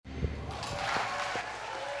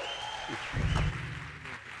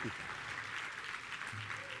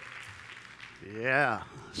Yeah,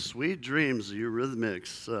 Sweet Dreams, the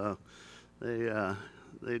Eurythmics.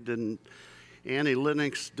 They didn't. Annie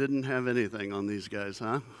Lennox didn't have anything on these guys,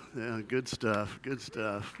 huh? Yeah, good stuff. Good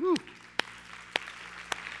stuff. Whew.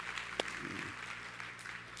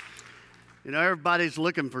 You know, everybody's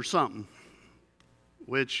looking for something,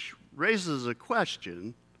 which raises a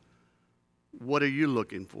question: what are you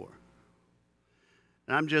looking for?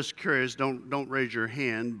 And I'm just curious. Don't raise your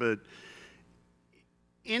hand, but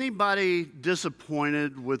anybody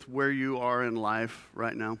disappointed with where you are in life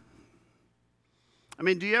right now? I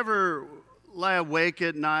mean, do you ever lie awake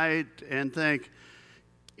at night and think,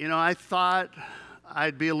 you know, I thought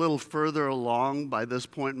I'd be a little further along by this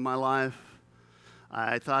point in my life.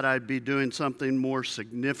 I thought I'd be doing something more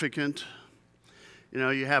significant. You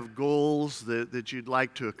know, you have goals that you'd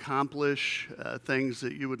like to accomplish, things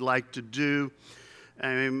that you would like to do.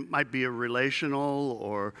 I mean, it might be a relational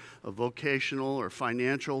or a vocational or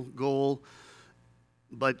financial goal,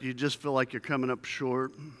 but you just feel like you're coming up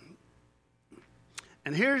short.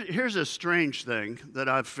 And here's a strange thing that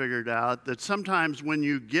I've figured out, that sometimes when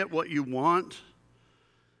you get what you want,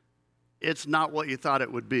 it's not what you thought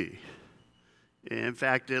it would be. In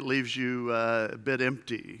fact, it leaves you a bit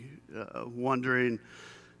empty, wondering,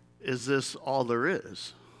 is this all there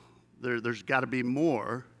is? There's got to be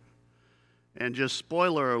more. And just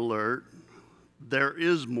spoiler alert, there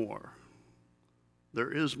is more.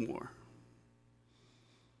 There is more.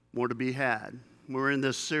 More to be had. We're in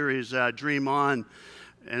this series, Dream On,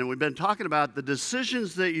 and we've been talking about the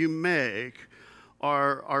decisions that you make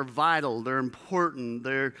are vital, they're important,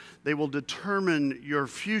 they will determine your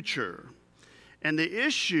future. And the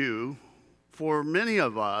issue for many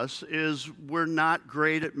of us is we're not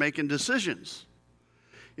great at making decisions.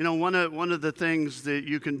 You know, one of the things that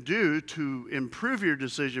you can do to improve your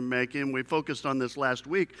decision making, we focused on this last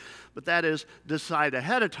week, but that is decide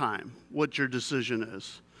ahead of time what your decision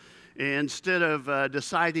is. Instead of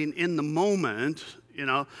deciding in the moment, you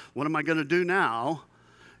know, what am I going to do now?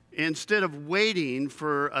 Instead of waiting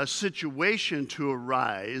for a situation to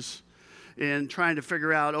arise and trying to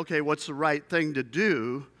figure out, okay, what's the right thing to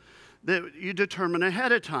do, that you determine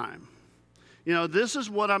ahead of time. You know, this is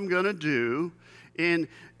what I'm going to do, and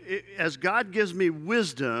as God gives me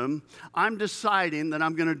wisdom, I'm deciding that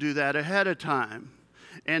I'm going to do that ahead of time.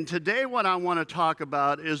 And today what I want to talk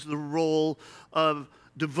about is the role of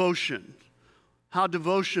devotion, how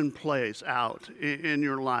devotion plays out in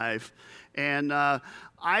your life. And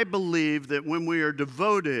I believe that when we are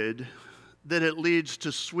devoted, that it leads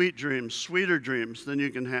to sweet dreams, sweeter dreams than you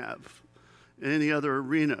can have in any other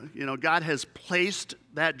arena. You know, God has placed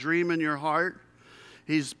that dream in your heart.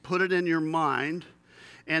 He's put it in your mind.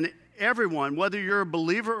 And everyone, whether you're a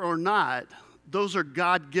believer or not, those are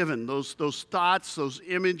God-given. Those thoughts, those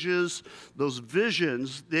images, those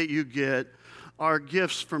visions that you get are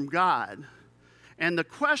gifts from God. And the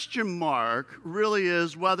question mark really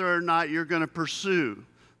is whether or not you're going to pursue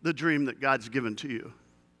the dream that God's given to you.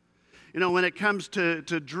 You know, when it comes to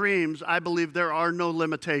dreams, I believe there are no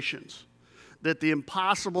limitations, that the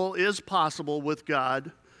impossible is possible with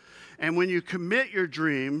God. And when you commit your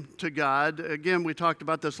dream to God, again, we talked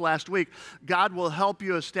about this last week, God will help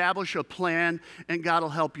you establish a plan and God will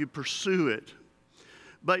help you pursue it.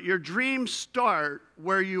 But your dreams start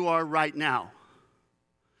where you are right now.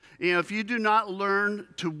 You know, if you do not learn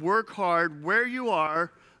to work hard where you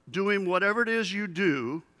are, doing whatever it is you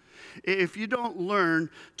do, if you don't learn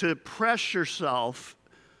to press yourself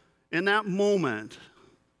in that moment,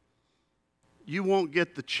 you won't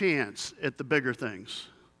get the chance at the bigger things.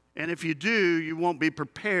 And if you do, you won't be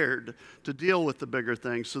prepared to deal with the bigger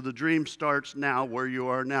things. So the dream starts now where you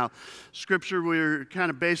are now. Scripture we're kind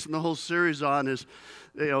of basing the whole series on is,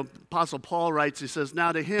 you know, Apostle Paul writes, he says,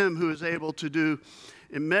 now to him who is able to do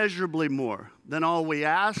immeasurably more than all we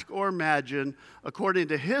ask or imagine, according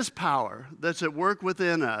to his power that's at work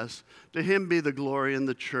within us, to him be the glory in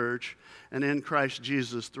the church and in Christ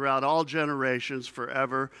Jesus throughout all generations,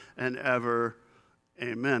 forever and ever.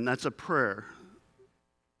 Amen. That's a prayer.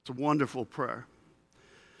 It's a wonderful prayer.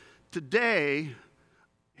 Today,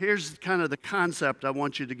 here's kind of the concept I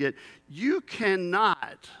want you to get. You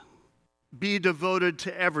cannot be devoted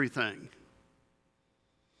to everything,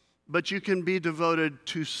 but you can be devoted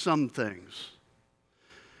to some things.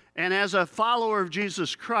 And as a follower of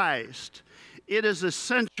Jesus Christ, it is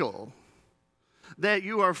essential that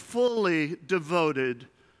you are fully devoted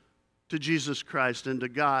to Jesus Christ and to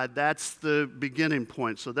God. That's the beginning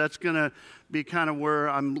point. So that's going to be kind of where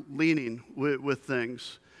I'm leaning with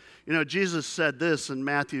things. You know, Jesus said this in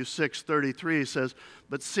Matthew 6:33. He says,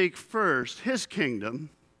 but seek first his kingdom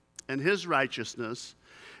and his righteousness,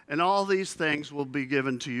 and all these things will be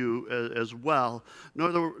given to you as well.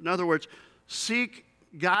 In other words, seek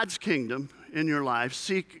God's kingdom in your life,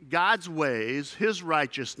 seek God's ways, His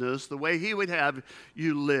righteousness, the way He would have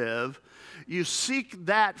you live. You seek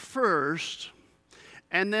that first,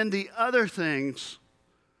 and then the other things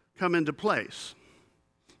come into place.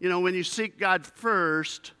 You know, when you seek God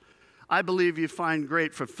first, I believe you find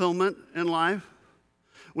great fulfillment in life.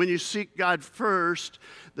 When you seek God first,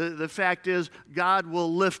 the fact is God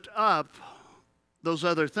will lift up those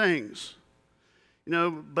other things. You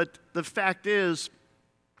know, but the fact is,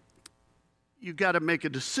 you got to make a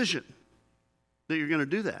decision that you're going to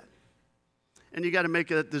do that. And you got to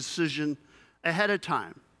make a decision ahead of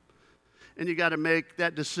time. And you got to make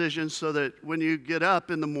that decision so that when you get up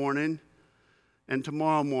in the morning and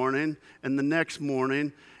tomorrow morning and the next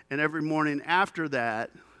morning and every morning after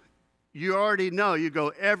that, you already know, you go,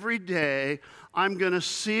 every day I'm going to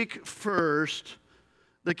seek first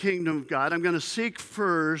the kingdom of God. I'm going to seek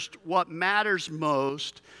first what matters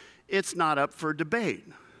most. It's not up for debate.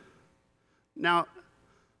 Now,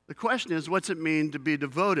 the question is, what's it mean to be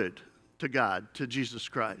devoted to God, to Jesus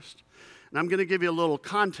Christ? And I'm going to give you a little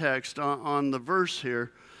context on the verse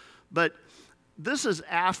here, but this is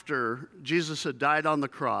after Jesus had died on the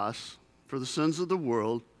cross for the sins of the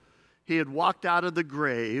world. He had walked out of the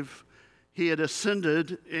grave. He had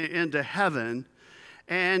ascended into heaven,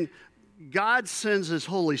 and God sends His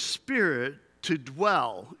Holy Spirit to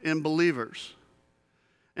dwell in believers.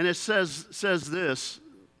 And it says this,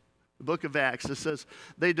 the book of Acts, it says,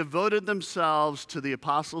 they devoted themselves to the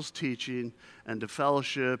apostles' teaching and to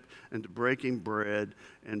fellowship and to breaking bread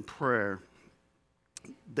and prayer.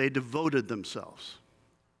 They devoted themselves.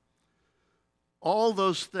 All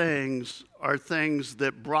those things are things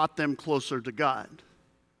that brought them closer to God.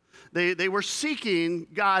 They were seeking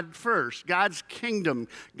God first, God's kingdom,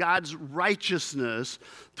 God's righteousness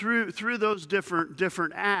through those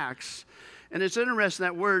different acts. And it's interesting,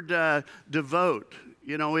 that word devote,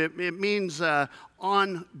 you know, it means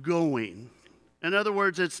ongoing. In other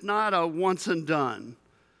words, it's not a once and done.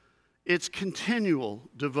 It's continual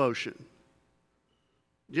devotion.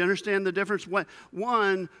 Do you understand the difference?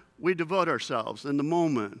 One, we devote ourselves in the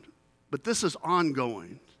moment, but this is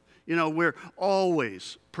ongoing. You know, we're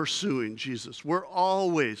always pursuing Jesus. We're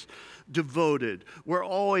always devoted. We're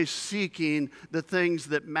always seeking the things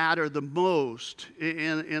that matter the most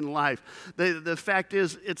in life. The fact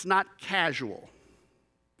is, it's not casual.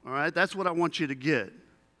 All right? That's what I want you to get.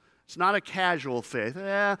 It's not a casual faith.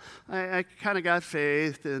 Yeah, I kind of got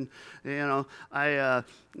faith, and, you know, I'm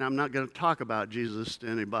not going to talk about Jesus to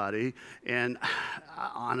anybody. And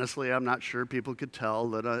honestly, I'm not sure people could tell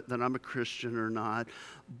that I'm a Christian or not.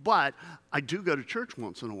 But I do go to church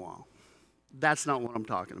once in a while. That's not what I'm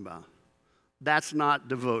talking about. That's not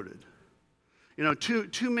devoted. You know,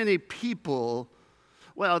 too many people,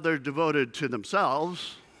 well, they're devoted to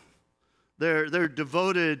themselves. They're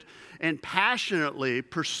devoted and passionately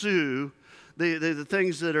pursue the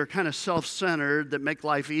things that are kind of self-centered, that make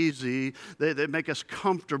life easy, that make us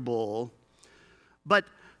comfortable. But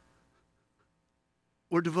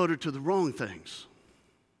we're devoted to the wrong things,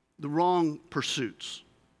 the wrong pursuits,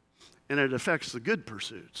 and it affects the good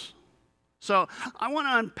pursuits. So I want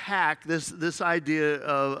to unpack this idea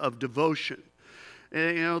of devotion.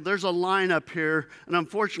 And, you know, there's a line up here, and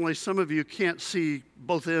unfortunately some of you can't see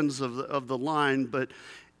both ends of the line, but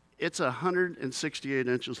it's 168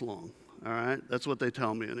 inches long, all right? That's what they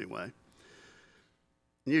tell me anyway.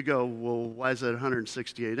 And you go, well, why is that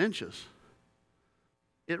 168 inches?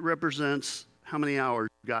 It represents how many hours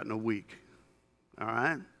you've got in a week, all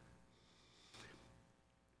right?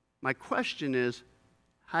 My question is,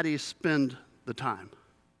 how do you spend the time?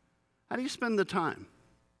 How do you spend the time?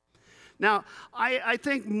 Now, I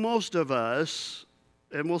think most of us,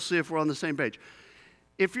 and we'll see if we're on the same page,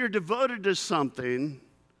 if you're devoted to something,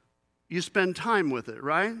 you spend time with it,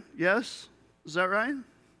 right? Yes? Is that right?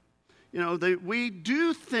 You know, we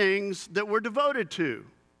do things that we're devoted to.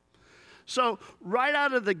 So right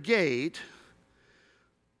out of the gate,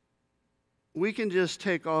 we can just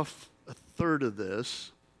take off a third of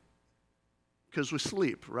this because we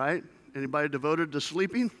sleep, right? Anybody devoted to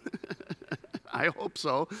sleeping? I hope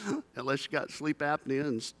so, unless you got sleep apnea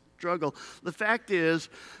and struggle. The fact is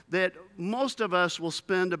that most of us will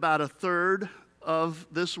spend about a third of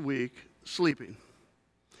this week sleeping.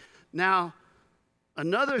 Now,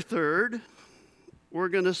 another third we're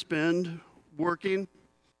going to spend working,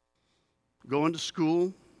 going to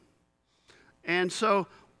school. And so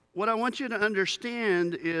what I want you to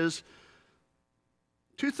understand is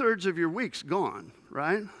 2/3 of your week's gone,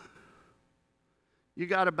 right? You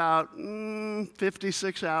got about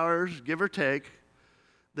 56 hours, give or take,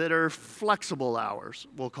 that are flexible hours,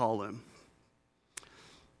 we'll call them.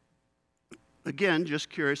 Again, just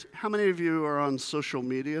curious, how many of you are on social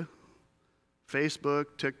media?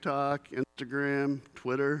 Facebook, TikTok, Instagram,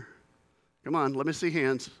 Twitter? Come on, let me see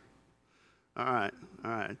hands. All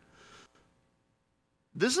right.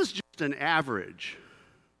 This is just an average.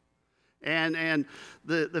 And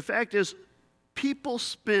the fact is, people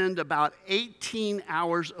spend about 18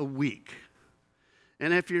 hours a week.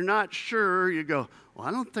 And if you're not sure, you go, well,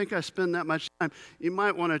 I don't think I spend that much time. You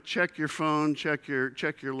might want to check your phone, check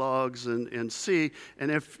your logs and see. And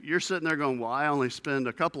if you're sitting there going, well, I only spend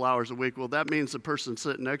a couple hours a week, well, that means the person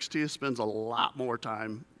sitting next to you spends a lot more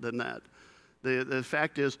time than that. The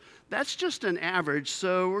fact is, that's just an average,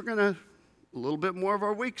 so we're going to, a little bit more of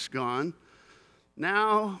our week's gone.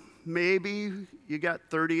 Now, maybe you got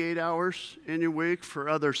 38 hours in your week for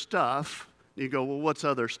other stuff. You go, well, what's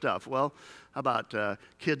other stuff? Well, how about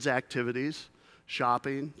kids' activities,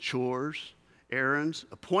 shopping, chores, errands,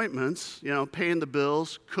 appointments, paying the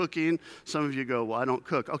bills, cooking. Some of you go, well, I don't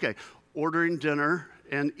cook. Okay, ordering dinner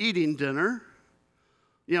and eating dinner,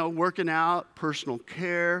 working out, personal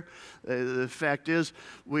care. The fact is,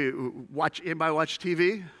 anybody watch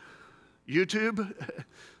TV? YouTube?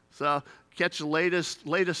 So catch the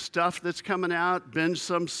latest stuff that's coming out, binge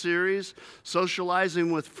some series,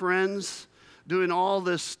 socializing with friends, doing all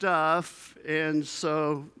this stuff, and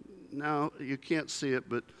so now you can't see it,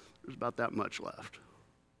 but there's about that much left.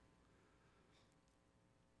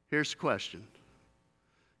 Here's the question,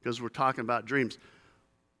 because we're talking about dreams.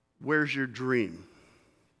 Where's your dream?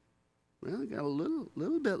 Well, got a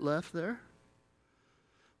little bit left there.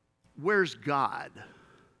 Where's God?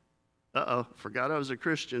 Forgot I was a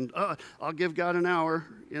Christian. I'll give God an hour,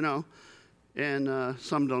 and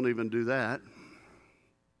some don't even do that.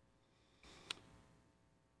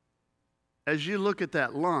 As you look at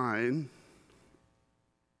that line,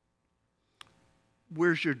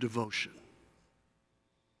 where's your devotion?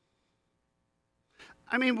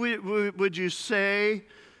 I mean, would you say,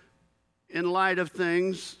 in light of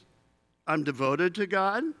things, I'm devoted to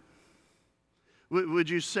God? Would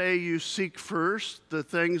you say you seek first the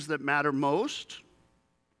things that matter most?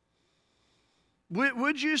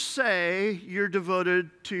 Would you say you're devoted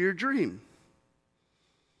to your dream?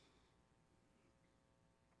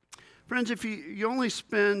 Friends, if you only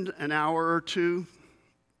spend an hour or two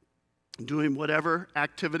doing whatever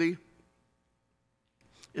activity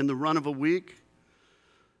in the run of a week,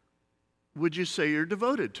 would you say you're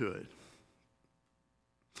devoted to it?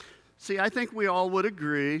 See, I think we all would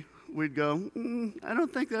agree. We'd go, I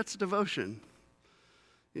don't think that's devotion.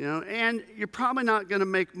 And you're probably not going to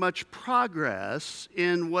make much progress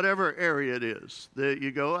in whatever area it is that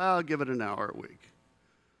you go, I'll give it an hour a week.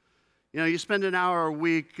 You spend an hour a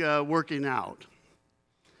week working out.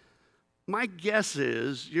 My guess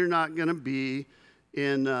is you're not going to be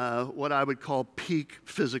in what I would call peak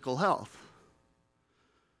physical health.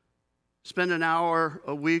 Spend an hour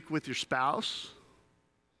a week with your spouse.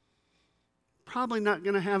 Probably not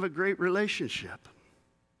going to have a great relationship.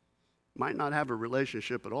 Might not have a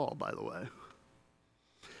relationship at all, by the way.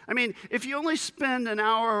 I mean, if you only spend an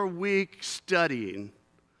hour a week studying,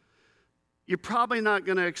 you're probably not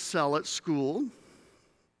going to excel at school,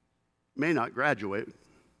 may not graduate.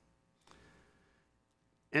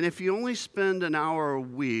 And if you only spend an hour a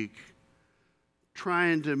week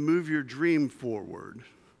trying to move your dream forward,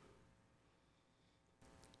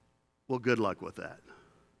 well, good luck with that.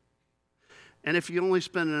 And if you only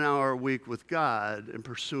spend an hour a week with God and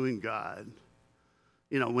pursuing God,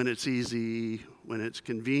 when it's easy, when it's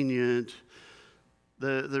convenient,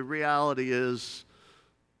 the reality is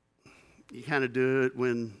you kind of do it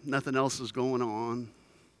when nothing else is going on.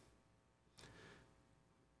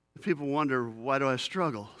 People wonder, why do I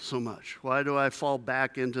struggle so much? Why do I fall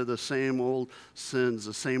back into the same old sins,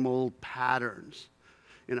 the same old patterns?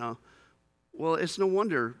 Well, it's no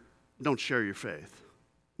wonder don't share your faith.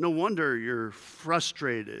 No wonder you're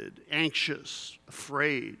frustrated, anxious,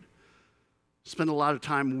 afraid. Spend a lot of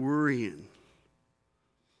time worrying.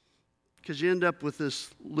 Because you end up with this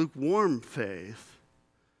lukewarm faith.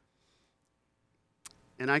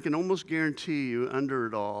 And I can almost guarantee you, under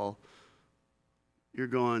it all, you're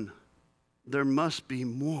going, there must be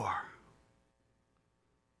more.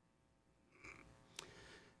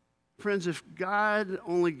 Friends, if God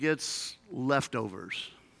only gets leftovers,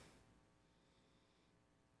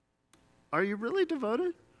 are you really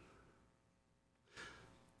devoted?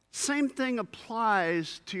 Same thing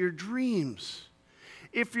applies to your dreams.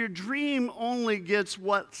 If your dream only gets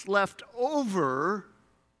what's left over,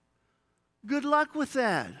 good luck with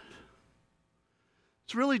that.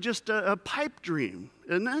 It's really just a pipe dream,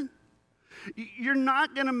 isn't it? You're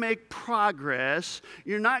not going to make progress.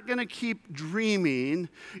 You're not going to keep dreaming.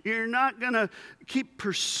 You're not going to keep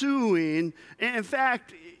pursuing. And in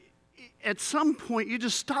fact, at some point, you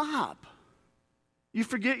just stop. You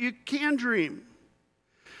forget you can dream.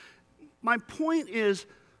 My point is,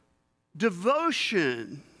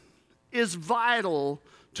 devotion is vital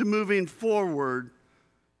to moving forward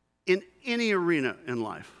in any arena in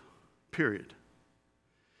life, period.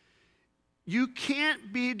 You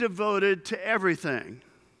can't be devoted to everything.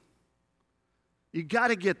 You got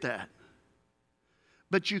to get that.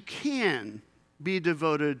 But you can be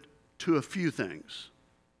devoted to a few things.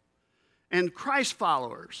 And Christ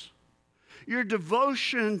followers, your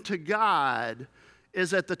devotion to God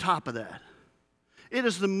is at the top of that. It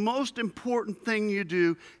is the most important thing you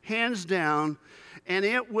do, hands down, and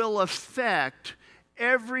it will affect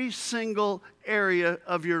every single area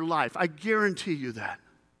of your life. I guarantee you that.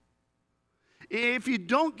 If you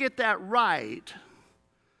don't get that right,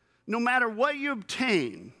 no matter what you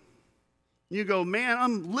obtain, you go, man,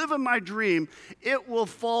 I'm living my dream, it will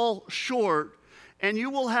fall short, and you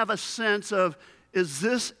will have a sense of, is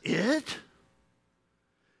this it?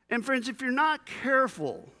 And friends, if you're not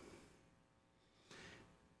careful,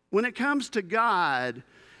 when it comes to God,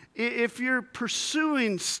 if you're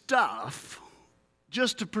pursuing stuff,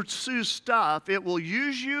 just to pursue stuff, it will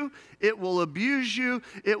use you, it will abuse you,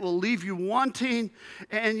 it will leave you wanting,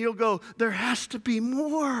 and you'll go, there has to be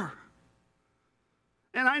more.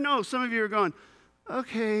 And I know some of you are going,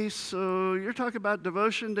 okay, so you're talking about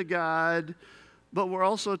devotion to God, but we're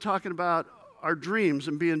also talking about our dreams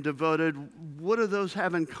and being devoted. What do those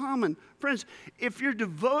have in common? Friends, if you're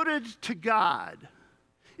devoted to God,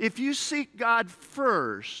 if you seek God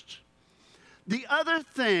first, the other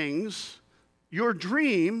things, your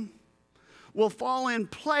dream, will fall in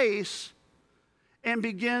place and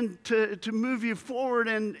begin to move you forward,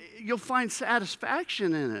 and you'll find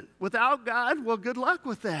satisfaction in it. Without God, well, good luck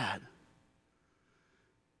with that.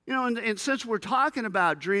 You know, and since we're talking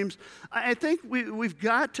about dreams, I think we've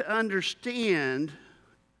got to understand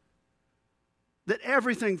that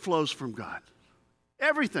everything flows from God.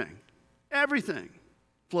 Everything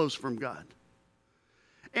flows from God.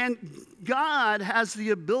 And God has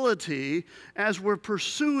the ability, as we're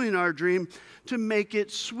pursuing our dream, to make it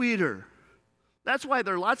sweeter. That's why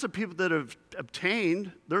there are lots of people that have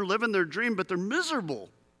obtained, they're living their dream, but they're miserable.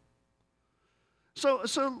 So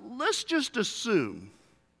let's just assume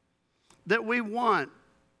that we want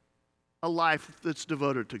a life that's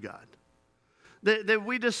devoted to God. That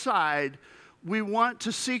we decide we want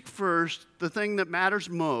to seek first the thing that matters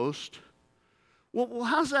most. Well,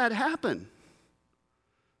 how's that happen?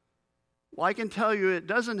 Well, I can tell you it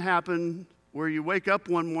doesn't happen where you wake up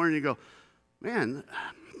one morning and you go, man,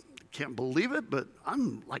 I can't believe it, but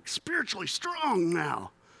I'm like spiritually strong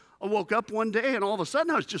now. I woke up one day and all of a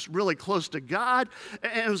sudden I was just really close to God.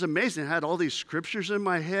 And it was amazing. I had all these scriptures in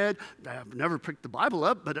my head. I've never picked the Bible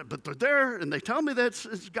up, but they're there and they tell me that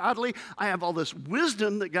it's godly. I have all this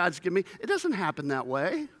wisdom that God's given me. It doesn't happen that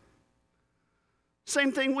way.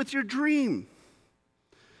 Same thing with your dream.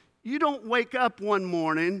 You don't wake up one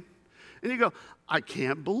morning and you go, I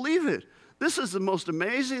can't believe it. This is the most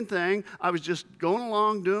amazing thing. I was just going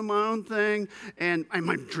along, doing my own thing, and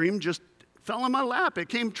my dream just fell in my lap. It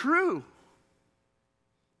came true.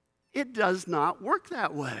 It does not work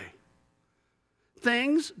that way.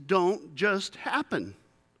 Things don't just happen.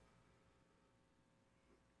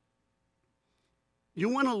 You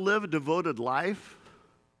want to live a devoted life?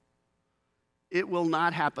 It will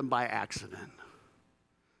not happen by accident.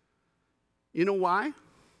 You know why?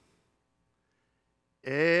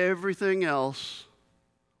 Everything else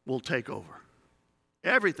will take over.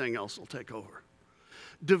 Everything else will take over.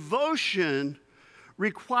 Devotion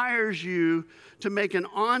requires you to make an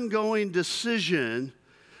ongoing decision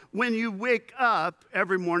when you wake up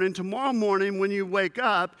every morning. Tomorrow morning when you wake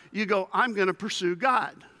up, you go, I'm going to pursue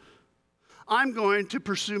God. I'm going to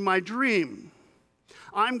pursue my dream.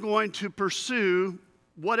 I'm going to pursue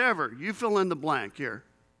whatever. You fill in the blank here.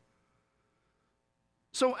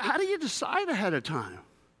 So how do you decide ahead of time?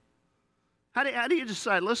 How do you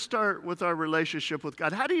decide? Let's start with our relationship with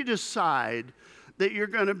God. How do you decide that you're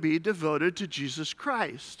going to be devoted to Jesus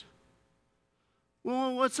Christ?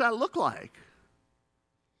 Well, what's that look like?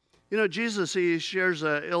 You know, Jesus, he shares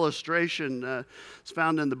an illustration. It's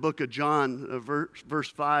found in the book of John, verse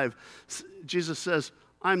 5. Jesus says,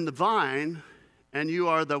 I'm the vine, and you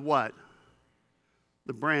are the what?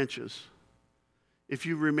 The branches. If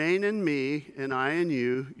you remain in me and I in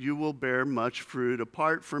you, you will bear much fruit.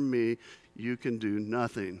 Apart from me, you can do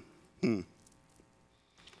nothing.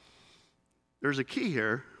 There's a key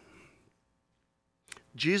here.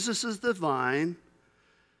 Jesus is the vine.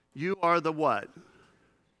 You are the what?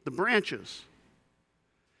 The branches.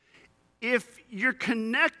 If you're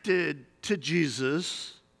connected to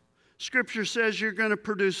Jesus, Scripture says you're going to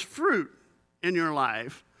produce fruit in your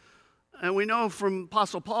life. And we know from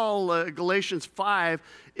Apostle Paul, Galatians 5,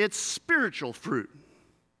 it's spiritual fruit.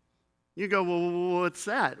 You go, well, what's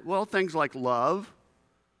that? Well, things like love,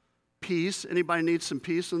 peace. Anybody need some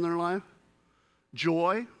peace in their life?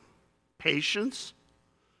 Joy, patience,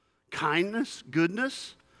 kindness,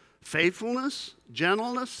 goodness, faithfulness,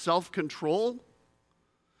 gentleness, self-control.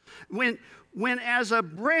 When as a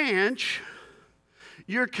branch,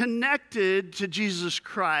 you're connected to Jesus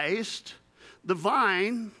Christ, the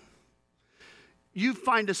vine, you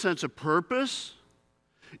find a sense of purpose.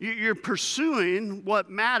 You're pursuing what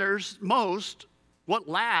matters most, what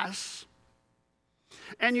lasts,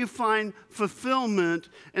 and you find fulfillment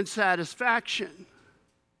and satisfaction.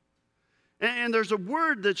 And there's a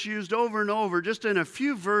word that's used over and over just in a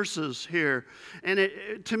few verses here. And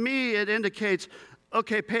to me, it indicates,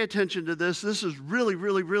 okay, pay attention to this. This is really,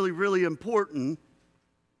 really, really, really important.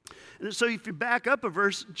 And so if you back up a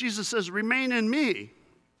verse, Jesus says, remain in me,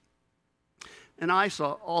 and I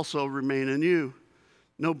also remain in you.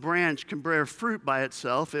 No branch can bear fruit by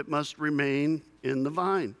itself. It must remain in the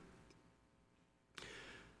vine.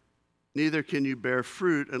 Neither can you bear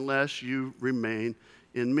fruit unless you remain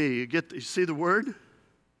in me. You see the word?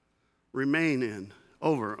 Remain in.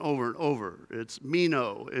 Over and over and over. It's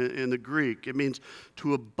meno in the Greek. It means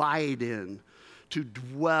to abide in, to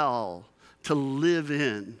dwell, to live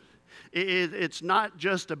in. It's not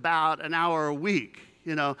just about an hour a week.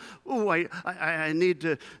 You know, I need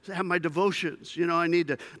to have my devotions. You know, I need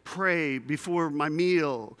to pray before my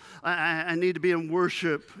meal. I need to be in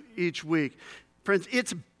worship each week. Friends,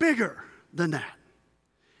 it's bigger than that.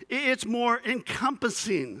 It's more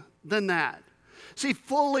encompassing than that. See,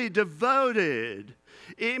 fully devoted,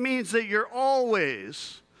 it means that you're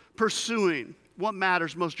always pursuing what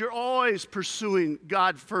matters most. You're always pursuing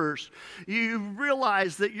God first. You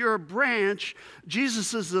realize that you're a branch,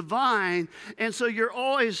 Jesus is the vine, and so you're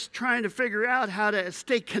always trying to figure out how to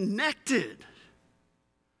stay connected.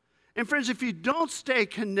 And friends, if you don't stay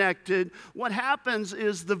connected, what happens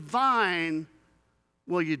is the vine,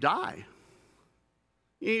 well, you die.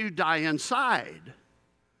 You die inside.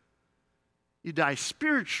 You die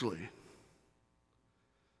spiritually.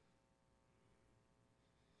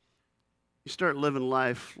 You start living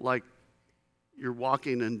life like you're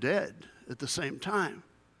walking and dead at the same time.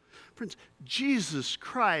 Friends, Jesus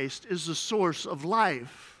Christ is the source of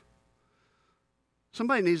life.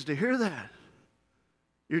 Somebody needs to hear that.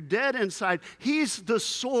 You're dead inside. He's the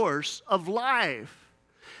source of life.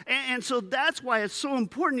 And so that's why it's so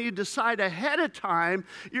important you decide ahead of time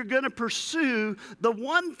you're going to pursue the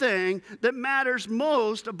one thing that matters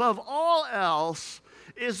most above all else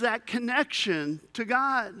is that connection to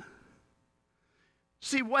God.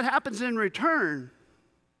 See, what happens in return,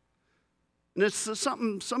 and it's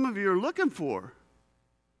something some of you are looking for.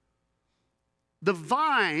 The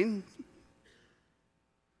vine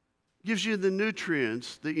gives you the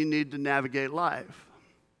nutrients that you need to navigate life.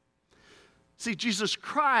 See, Jesus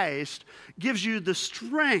Christ gives you the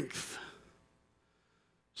strength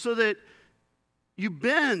so that you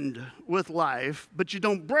bend with life, but you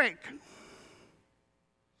don't break.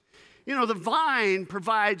 You know, the vine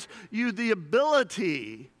provides you the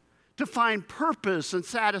ability to find purpose and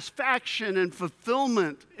satisfaction and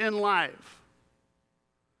fulfillment in life.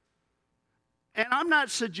 And I'm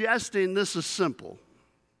not suggesting this is simple.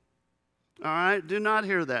 All right? Do not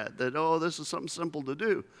hear that, oh, this is something simple to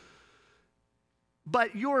do.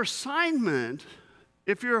 But your assignment,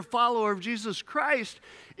 if you're a follower of Jesus Christ,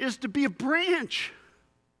 is to be a branch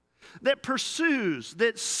that pursues,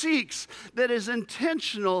 that seeks, that is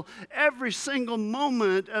intentional every single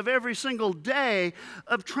moment of every single day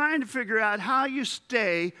of trying to figure out how you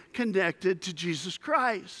stay connected to Jesus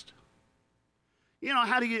Christ. You know,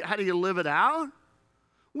 how do you live it out?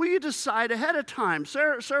 Well, you decide ahead of time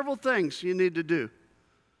several things you need to do.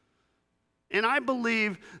 And I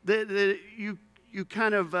believe that you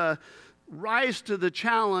kind of rise to the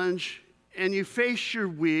challenge and you face your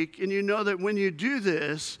week and you know that when you do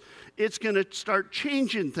this, it's going to start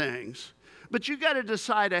changing things. But you got to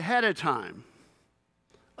decide ahead of time,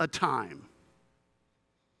 a time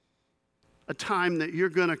that you're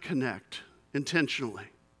going to connect intentionally,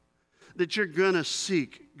 that you're going to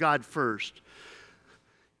seek God first.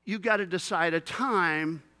 You got to decide a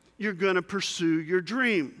time you're going to pursue your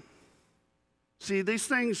dream. See, these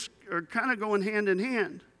things are kind of going hand in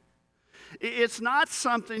hand. It's not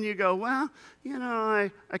something you go, well, you know,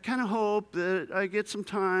 I kind of hope that I get some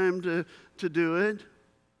time to do it.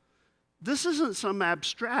 This isn't some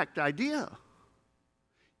abstract idea.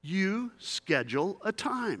 You schedule a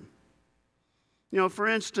time. For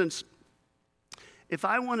instance, if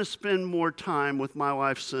I want to spend more time with my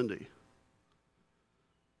wife, Cindy,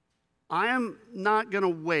 I am not going to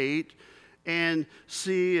wait and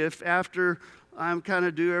see if after I'm kind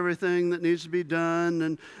of do everything that needs to be done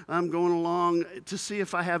and I'm going along to see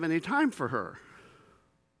if I have any time for her.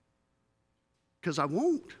 Because I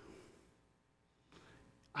won't.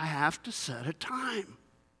 I have to set a time.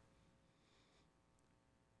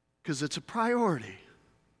 Because it's a priority.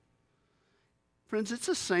 Friends, it's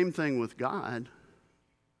the same thing with God.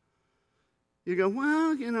 You go,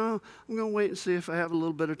 well, I'm going to wait and see if I have a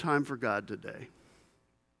little bit of time for God today.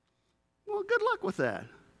 Well, good luck with that.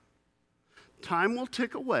 Time will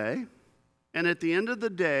tick away, and at the end of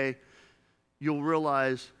the day, you'll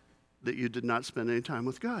realize that you did not spend any time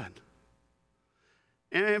with God.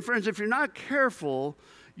 And friends, if you're not careful,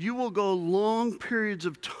 you will go long periods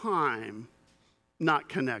of time not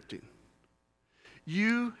connecting.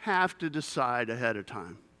 You have to decide ahead of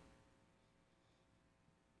time.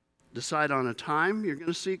 Decide on a time you're going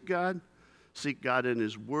to seek God in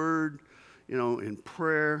His Word, in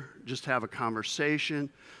prayer, just have a conversation,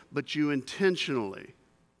 but you intentionally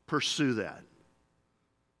pursue that.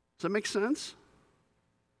 Does that make sense?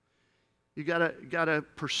 You gotta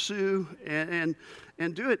pursue and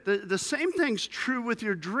do it. The same thing's true with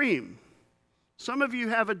your dream. Some of you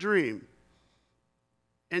have a dream,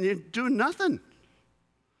 and you're doing nothing.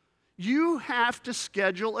 You have to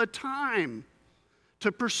schedule a time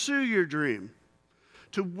to pursue your dream,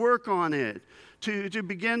 to work on it, to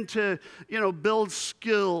begin to, build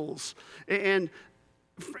skills. And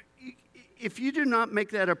if you do not make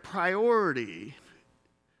that a priority,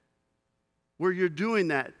 where you're doing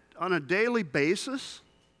that on a daily basis,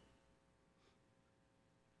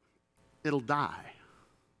 it'll die.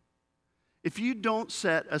 If you don't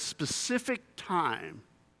set a specific time,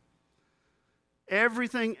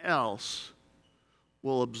 everything else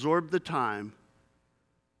will absorb the time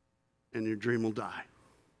and your dream will die.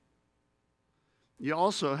 You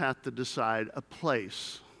also have to decide a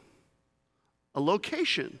place, a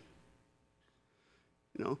location.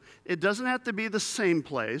 It doesn't have to be the same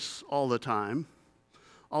place all the time.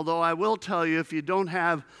 Although I will tell you, if you don't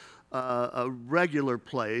have a regular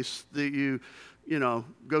place that you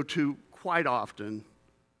go to quite often,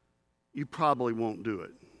 you probably won't do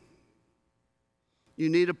it. You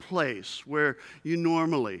need a place where you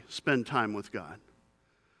normally spend time with God,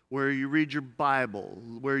 where you read your Bible,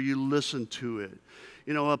 where you listen to it,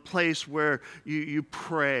 a place where you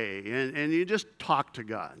pray and you just talk to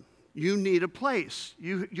God. You need a place.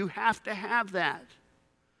 You have to have that.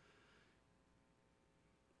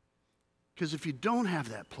 Because if you don't have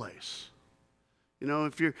that place,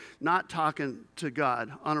 if you're not talking to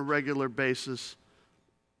God on a regular basis,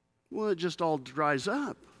 well, it just all dries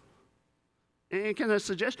up. And can I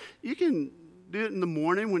suggest, you can do it in the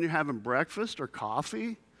morning when you're having breakfast or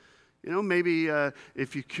coffee. Maybe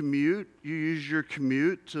if you commute, you use your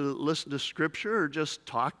commute to listen to Scripture or just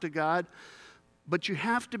talk to God. But you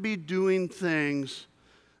have to be doing things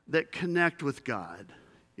that connect with God.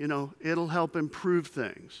 It'll help improve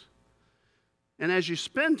things. And as you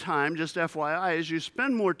spend time, just FYI, as you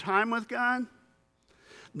spend more time with God,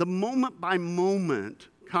 the moment-by-moment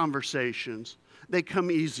conversations, they come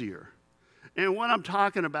easier. And what I'm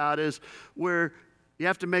talking about is where you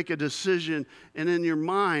have to make a decision, and in your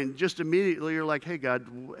mind, just immediately you're like, hey, God,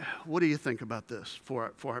 what do you think about this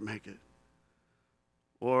before I make it?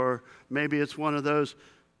 Or maybe it's one of those,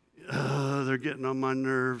 they're getting on my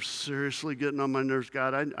nerves, seriously getting on my nerves.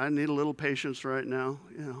 God, I need a little patience right now,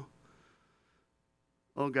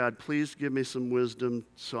 Oh, God, please give me some wisdom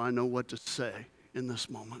so I know what to say in this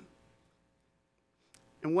moment.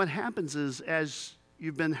 And what happens is, as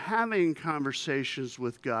you've been having conversations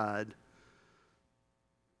with God,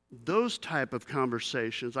 those type of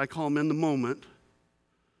conversations, I call them in the moment,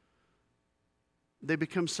 they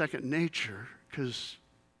become second nature because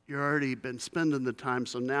you've already been spending the time,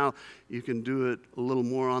 so now you can do it a little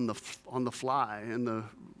more on the fly in the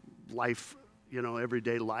life,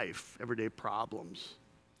 everyday life, everyday problems.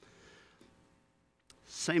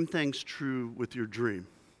 Same thing's true with your dream.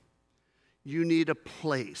 You need a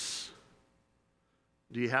place.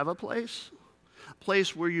 Do you have a place? A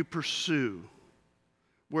place where you pursue,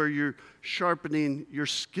 where you're sharpening your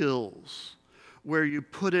skills, where you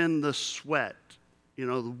put in the sweat,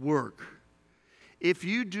 the work. If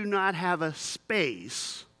you do not have a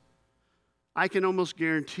space, I can almost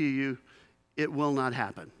guarantee you it will not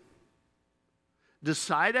happen.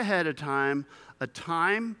 Decide ahead of time, a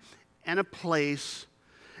time and a place,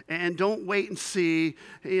 And don't wait and see,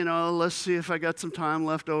 let's see if I got some time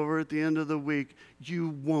left over at the end of the week. You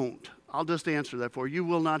won't. I'll just answer that for you. You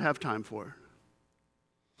will not have time for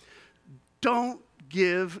it. Don't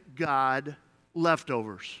give God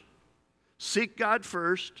leftovers. Seek God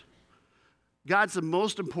first. God's the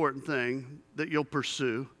most important thing that you'll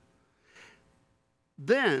pursue.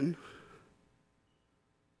 Then,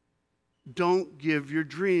 don't give your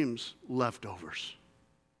dreams leftovers.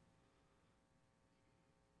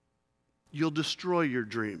 You'll destroy your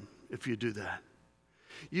dream if you do that.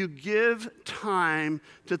 You give time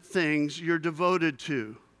to things you're devoted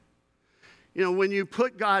to. When you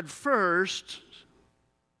put God first,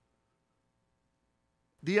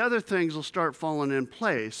 the other things will start falling in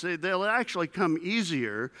place. They'll actually come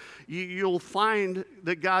easier. You'll find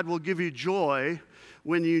that God will give you joy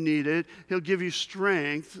when you need it. He'll give you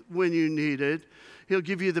strength when you need it. He'll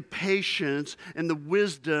give you the patience and the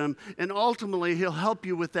wisdom, and ultimately He'll help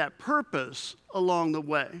you with that purpose along the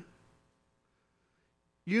way.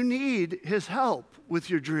 You need His help with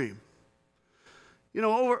your dream.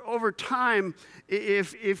 Over time,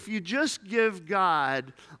 if you just give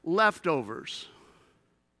God leftovers,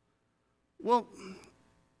 well,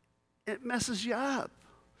 it messes you up.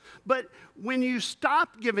 But when you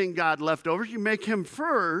stop giving God leftovers, you make Him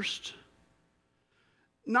first,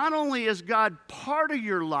 not only is God part of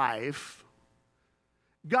your life,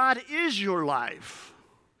 God is your life.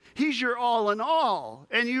 He's your all in all.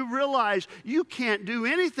 And you realize you can't do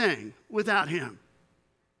anything without Him.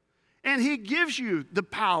 And He gives you the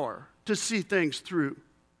power to see things through.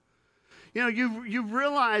 You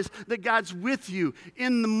realize that God's with you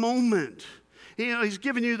in the moment. He's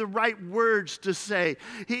given you the right words to say.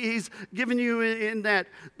 He's given you in that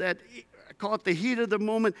I call it the heat of the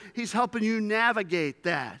moment. He's helping you navigate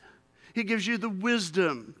that. He gives you the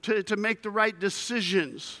wisdom to make the right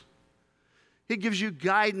decisions. He gives you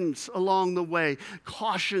guidance along the way,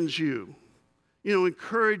 cautions you,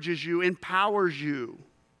 encourages you, empowers you.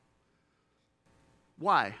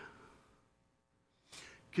 Why?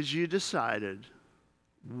 Because you decided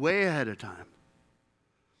way ahead of time,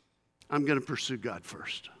 I'm going to pursue God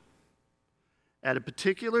first. At a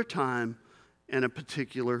particular time and a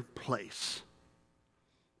particular place.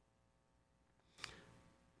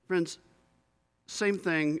 Friends, same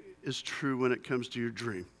thing is true when it comes to your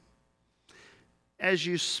dream. As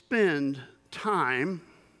you spend time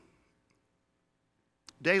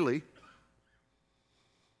daily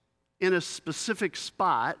in a specific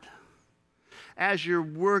spot, as you're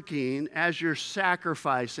working, as you're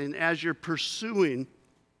sacrificing, as you're pursuing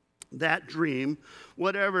that dream,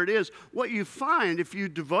 whatever it is, what you find if you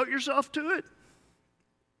devote yourself to it,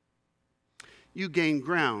 you gain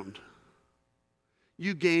ground.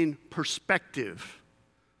 You gain perspective.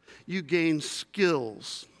 You gain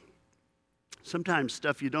skills. Sometimes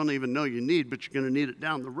stuff you don't even know you need, but you're going to need it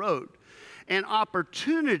down the road. And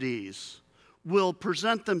opportunities will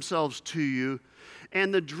present themselves to you,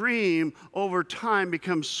 and the dream over time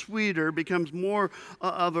becomes sweeter, becomes more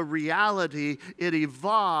of a reality. It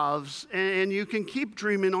evolves, and you can keep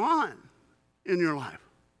dreaming on in your life.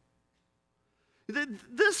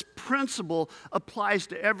 This principle applies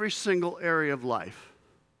to every single area of life.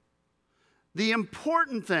 The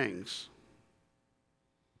important things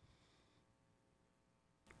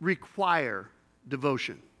require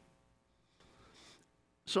devotion.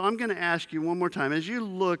 So I'm going to ask you one more time, as you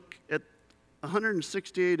look at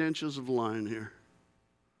 168 inches of line here,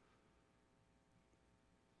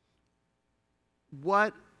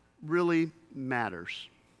 what really matters?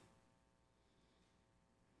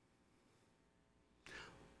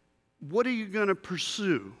 What are you going to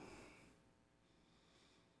pursue?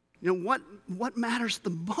 What matters the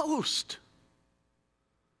most?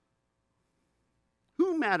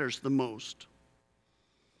 Who matters the most?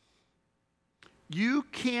 You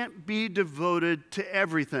can't be devoted to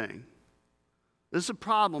everything. This is a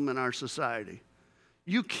problem in our society.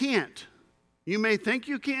 You can't. You may think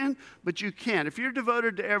you can, but you can't. If you're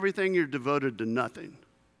devoted to everything, you're devoted to nothing.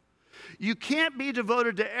 You can't be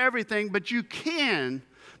devoted to everything, but you can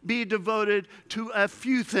be devoted to a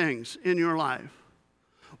few things in your life.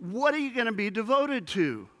 What are you going to be devoted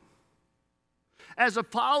to? As a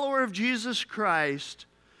follower of Jesus Christ,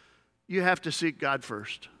 you have to seek God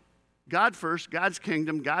first. God first, God's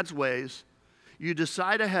kingdom, God's ways. You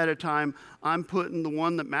decide ahead of time, I'm putting the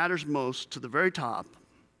one that matters most to the very top.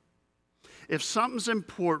 If something's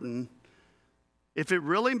important, if it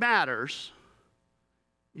really matters,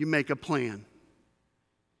 you make a plan.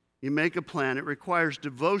 You make a plan. It requires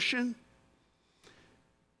devotion,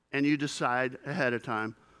 and you decide ahead of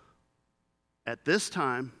time, at this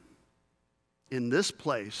time, in this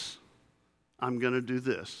place, I'm going to do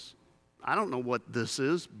this. I don't know what this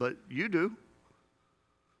is, but you do.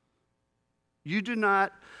 You do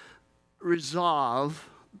not resolve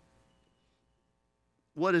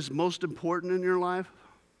what is most important in your life.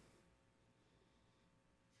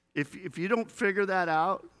 If you don't figure that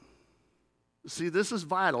out, see, this is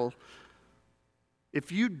vital.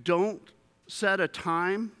 If you don't set a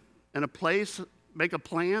time and a place, make a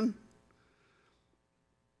plan,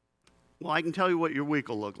 well, I can tell you what your week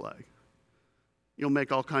will look like. You'll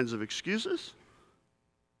make all kinds of excuses.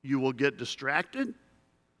 You will get distracted.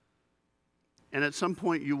 And at some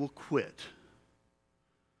point, you will quit.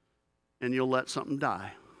 And you'll let something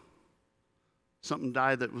die. Something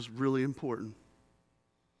die that was really important.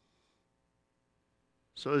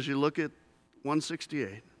 So as you look at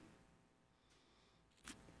 168,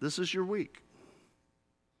 this is your week.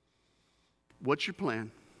 What's your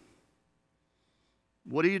plan?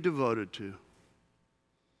 What are you devoted to?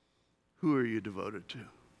 Who are you devoted to?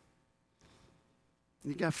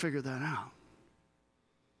 You got to figure that out.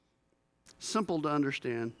 Simple to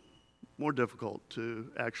understand, more difficult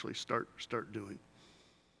to actually start doing.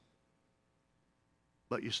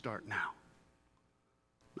 But you start now.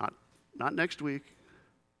 Not next week,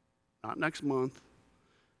 not next month.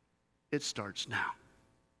 It starts now.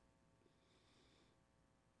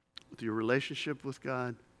 With your relationship with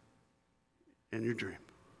God and your dream.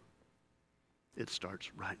 It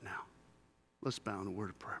starts right now. Let's bow in a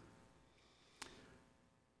word of prayer.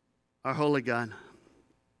 Our holy God,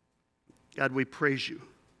 we praise you.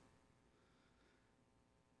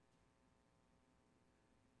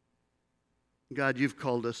 God, you've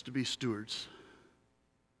called us to be stewards.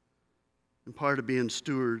 And part of being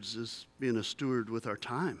stewards is being a steward with our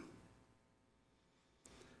time.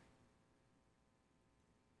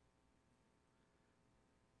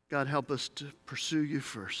 God, help us to pursue you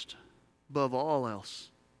first, above all else.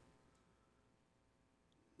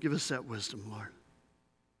 Give us that wisdom, Lord.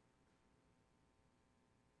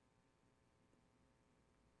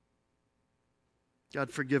 God,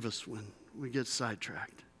 forgive us when we get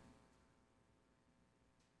sidetracked.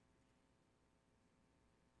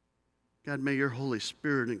 God, may your Holy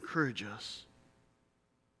Spirit encourage us.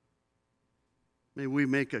 May we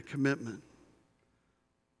make a commitment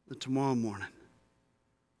that tomorrow morning,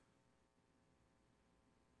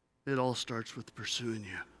 it all starts with pursuing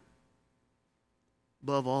you.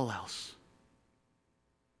 Above all else.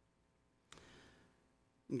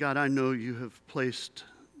 And God, I know you have placed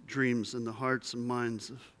dreams in the hearts and minds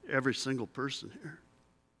of every single person here.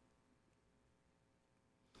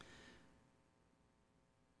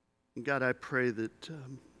 And God, I pray that,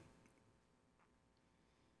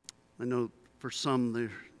 I know for some they're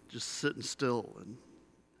just sitting still and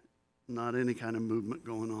not any kind of movement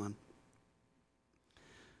going on.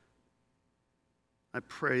 I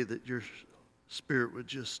pray that your Spirit would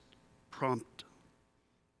just prompt,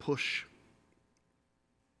 push,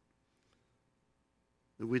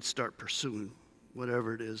 that we'd start pursuing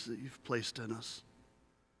whatever it is that you've placed in us.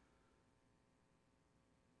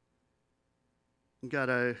 And God,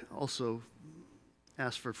 I also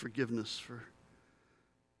ask for forgiveness for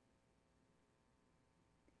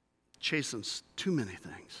chasing too many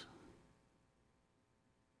things.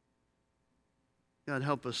 God,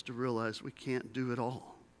 help us to realize we can't do it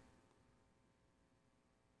all.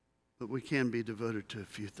 But we can be devoted to a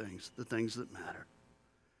few things, the things that matter.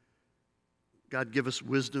 God, give us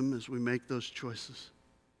wisdom as we make those choices.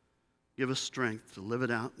 Give us strength to live it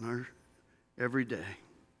out in our every day.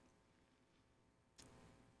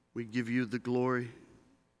 We give you the glory.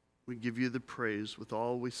 We give you the praise with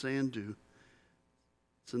all we say and do.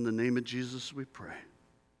 It's in the name of Jesus we pray.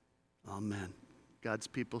 Amen. God's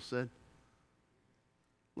people said.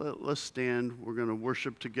 Let's stand. We're going to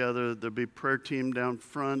worship together. There'll be a prayer team down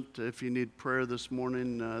front. If you need prayer this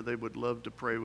morning, they would love to pray with you.